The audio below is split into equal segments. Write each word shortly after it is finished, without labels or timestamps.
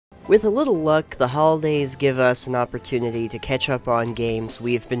With a little luck, the holidays give us an opportunity to catch up on games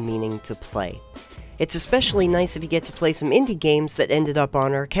we've been meaning to play. It's especially nice if you get to play some indie games that ended up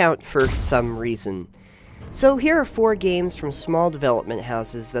on our account for some reason. So here are 4 games from small development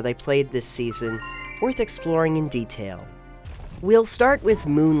houses that I played this season, worth exploring in detail. We'll start with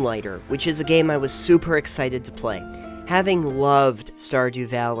Moonlighter, which is a game I was super excited to play. Having loved Stardew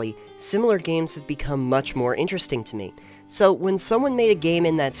Valley, similar games have become much more interesting to me. So when someone made a game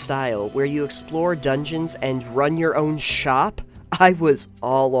in that style, where you explore dungeons and run your own shop, I was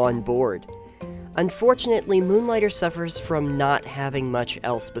all on board. Unfortunately, Moonlighter suffers from not having much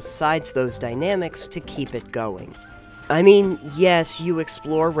else besides those dynamics to keep it going. I mean, yes, you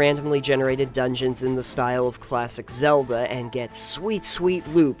explore randomly generated dungeons in the style of classic Zelda and get sweet, sweet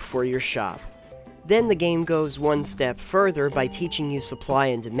loot for your shop. Then the game goes one step further by teaching you supply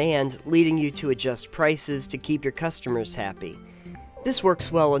and demand, leading you to adjust prices to keep your customers happy. This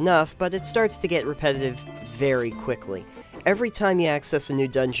works well enough, but it starts to get repetitive very quickly. Every time you access a new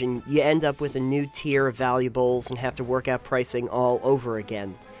dungeon, you end up with a new tier of valuables and have to work out pricing all over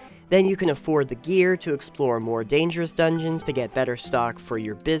again. Then you can afford the gear to explore more dangerous dungeons to get better stock for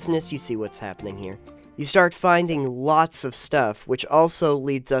your business. You see what's happening here. You start finding lots of stuff, which also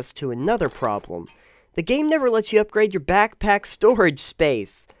leads us to another problem. The game never lets you upgrade your backpack storage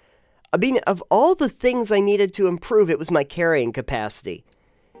space. I mean, of all the things I needed to improve, it was my carrying capacity.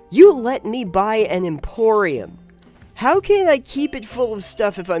 You let me buy an Emporium. How can I keep it full of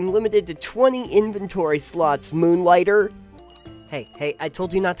stuff if I'm limited to 20 inventory slots, Moonlighter? Hey, I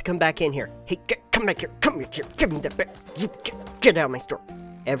told you not to come back in here. Hey, come back here, give me that back. You get out of my store.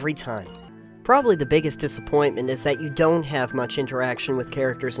 Every time. Probably the biggest disappointment is that you don't have much interaction with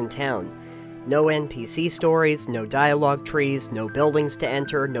characters in town. No NPC stories, no dialogue trees, no buildings to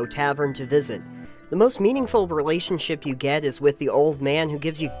enter, no tavern to visit. The most meaningful relationship you get is with the old man who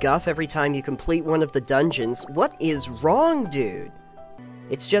gives you guff every time you complete one of the dungeons. What is wrong, dude?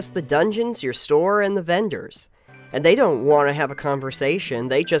 It's just the dungeons, your store, and the vendors. And they don't want to have a conversation,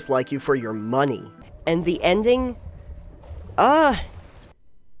 they just like you for your money. And the ending?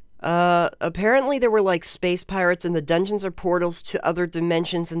 Apparently there were like space pirates and the dungeons are portals to other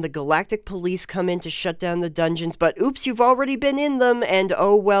dimensions and the galactic police come in to shut down the dungeons, but oops, you've already been in them, and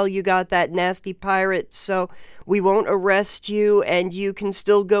oh well, you got that nasty pirate, so we won't arrest you, and you can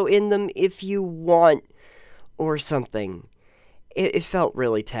still go in them if you want, or something. It felt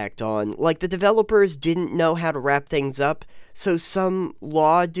really tacked on. Like, the developers didn't know how to wrap things up, so some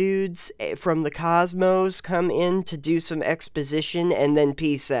law dudes from the cosmos come in to do some exposition and then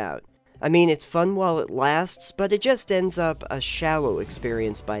peace out. I mean, it's fun while it lasts, but it just ends up a shallow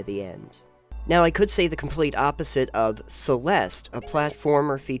experience by the end. Now, I could say the complete opposite of Celeste, a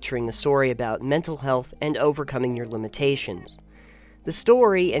platformer featuring a story about mental health and overcoming your limitations. The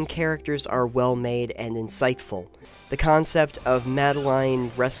story and characters are well made and insightful. The concept of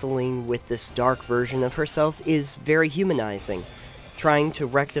Madeline wrestling with this dark version of herself is very humanizing. Trying to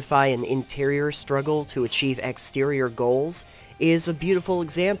rectify an interior struggle to achieve exterior goals is a beautiful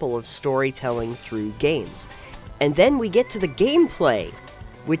example of storytelling through games. And then we get to the gameplay,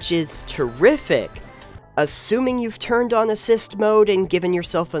 which is terrific, assuming you've turned on assist mode and given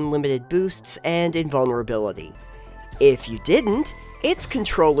yourself unlimited boosts and invulnerability. If you didn't, it's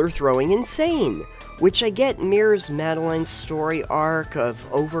controller throwing insane, which I get mirrors Madeline's story arc of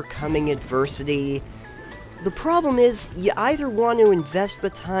overcoming adversity. The problem is, you either want to invest the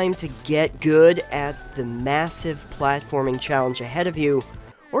time to get good at the massive platforming challenge ahead of you,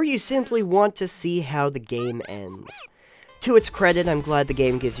 or you simply want to see how the game ends. To its credit, I'm glad the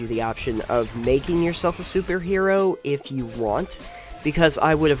game gives you the option of making yourself a superhero if you want, because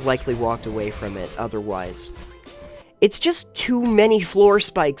I would have likely walked away from it otherwise. It's just too many floor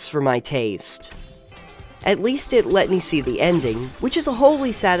spikes for my taste. At least it let me see the ending, which is a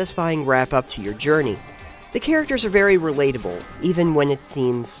wholly satisfying wrap-up to your journey. The characters are very relatable, even when it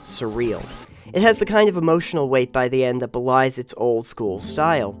seems surreal. It has the kind of emotional weight by the end that belies its old-school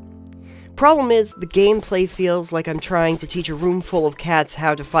style. Problem is, the gameplay feels like I'm trying to teach a room full of cats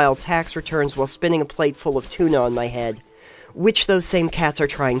how to file tax returns while spinning a plate full of tuna on my head, which those same cats are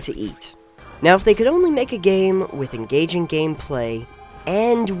trying to eat. Now, if they could only make a game with engaging gameplay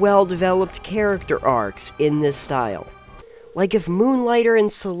and well-developed character arcs in this style. Like if Moonlighter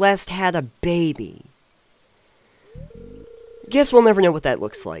and Celeste had a baby. Guess we'll never know what that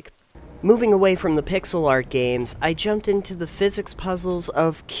looks like. Moving away from the pixel art games, I jumped into the physics puzzles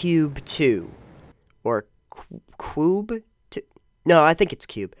of Q.U.B.E 2. Or Q.U.B.E? No, I think it's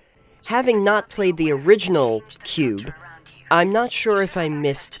Q.U.B.E. Having not played the original Q.U.B.E, I'm not sure if I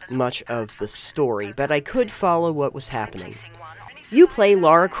missed much of the story, but I could follow what was happening. You play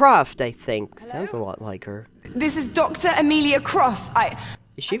Lara Croft, I think. Hello? Sounds a lot like her. This is Dr. Amelia Cross.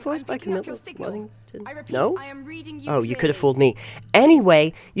 Is she voiced by Camilla Luddington? Repeat, No? I am reading Oh, you could have fooled me.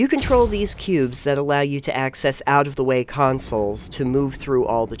 Anyway, you control these cubes that allow you to access out-of-the-way consoles to move through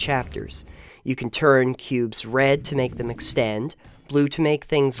all the chapters. You can turn cubes red to make them extend, blue to make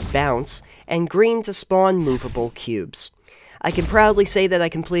things bounce, and green to spawn movable cubes. I can proudly say that I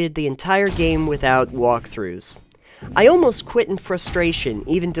completed the entire game without walkthroughs. I almost quit in frustration,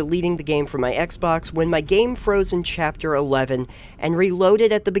 even deleting the game from my Xbox, when my game froze in Chapter 11 and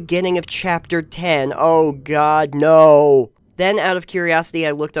reloaded at the beginning of Chapter 10. Oh god, no! Then, out of curiosity,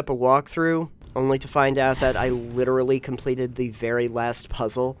 I looked up a walkthrough, only to find out that I literally completed the very last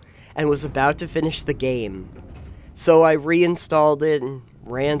puzzle, and was about to finish the game. So I reinstalled it and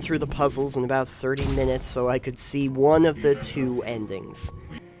ran through the puzzles in about 30 minutes so I could see one of the two endings.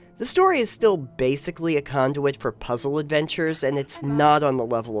 The story is still basically a conduit for puzzle adventures, and it's not on the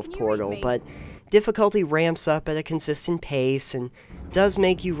level of Portal, but difficulty ramps up at a consistent pace and does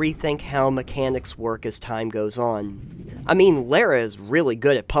make you rethink how mechanics work as time goes on. I mean, Lara is really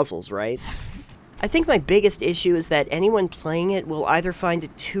good at puzzles, right? I think my biggest issue is that anyone playing it will either find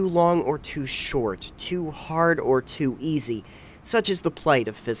it too long or too short, too hard or too easy. Such is the plight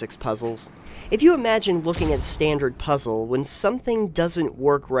of physics puzzles. If you imagine looking at a standard puzzle, when something doesn't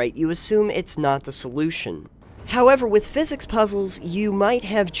work right, you assume it's not the solution. However, with physics puzzles, you might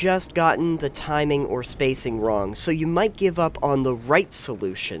have just gotten the timing or spacing wrong, so you might give up on the right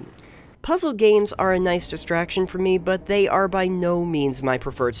solution. Puzzle games are a nice distraction for me, but they are by no means my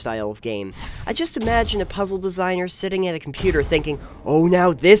preferred style of game. I just imagine a puzzle designer sitting at a computer thinking, "Oh,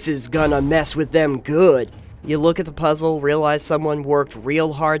 now this is gonna mess with them good." You look at the puzzle, realize someone worked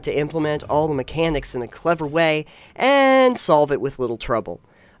real hard to implement all the mechanics in a clever way, and solve it with little trouble.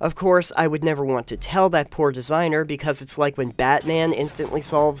 Of course, I would never want to tell that poor designer, because it's like when Batman instantly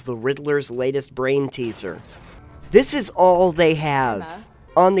solves the Riddler's latest brain teaser. This is all they have.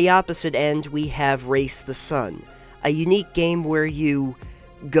 On the opposite end, we have Race the Sun, a unique game where you,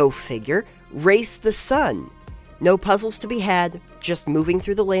 go figure, race the sun. No puzzles to be had, just moving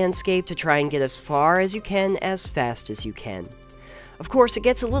through the landscape to try and get as far as you can as fast as you can. Of course, it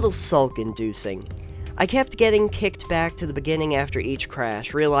gets a little sulk-inducing. I kept getting kicked back to the beginning after each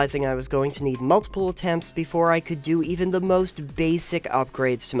crash, realizing I was going to need multiple attempts before I could do even the most basic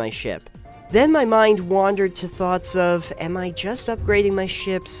upgrades to my ship. Then my mind wandered to thoughts of, am I just upgrading my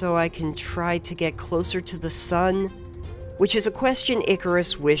ship so I can try to get closer to the sun? Which is a question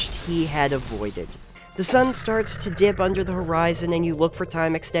Icarus wished he had avoided. The sun starts to dip under the horizon and you look for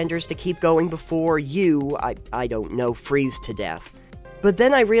time extenders to keep going before you, I don't know, freeze to death. But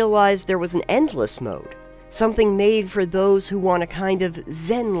then I realized there was an endless mode, something made for those who want a kind of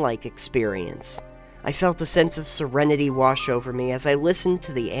zen-like experience. I felt a sense of serenity wash over me as I listened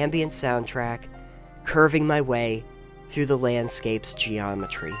to the ambient soundtrack, curving my way through the landscape's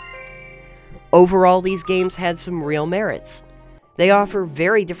geometry. Overall, these games had some real merits. They offer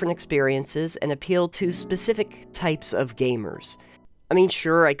very different experiences and appeal to specific types of gamers. I mean,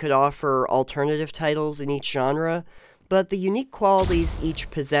 sure, I could offer alternative titles in each genre, but the unique qualities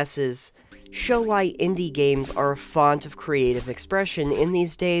each possesses show why indie games are a font of creative expression in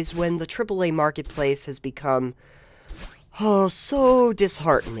these days when the AAA marketplace has become, oh, so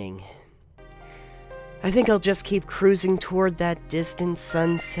disheartening. I think I'll just keep cruising toward that distant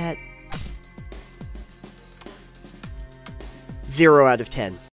sunset. 0 out of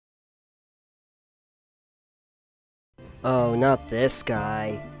 10. Oh, not this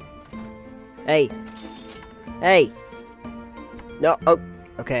guy. Hey. Hey. No, oh,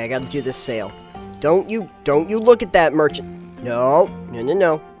 okay, I gotta do this sale. Don't you look at that merchant. No.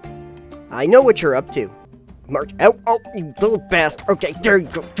 No. I know what you're up to. Oh, you little bastard. Okay, there you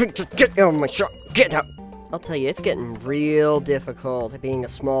go. Get out of my shop. Get out. I'll tell you, it's getting real difficult being a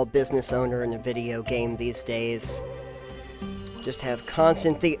small business owner in a video game these days. Just have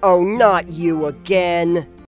constant oh, not you again!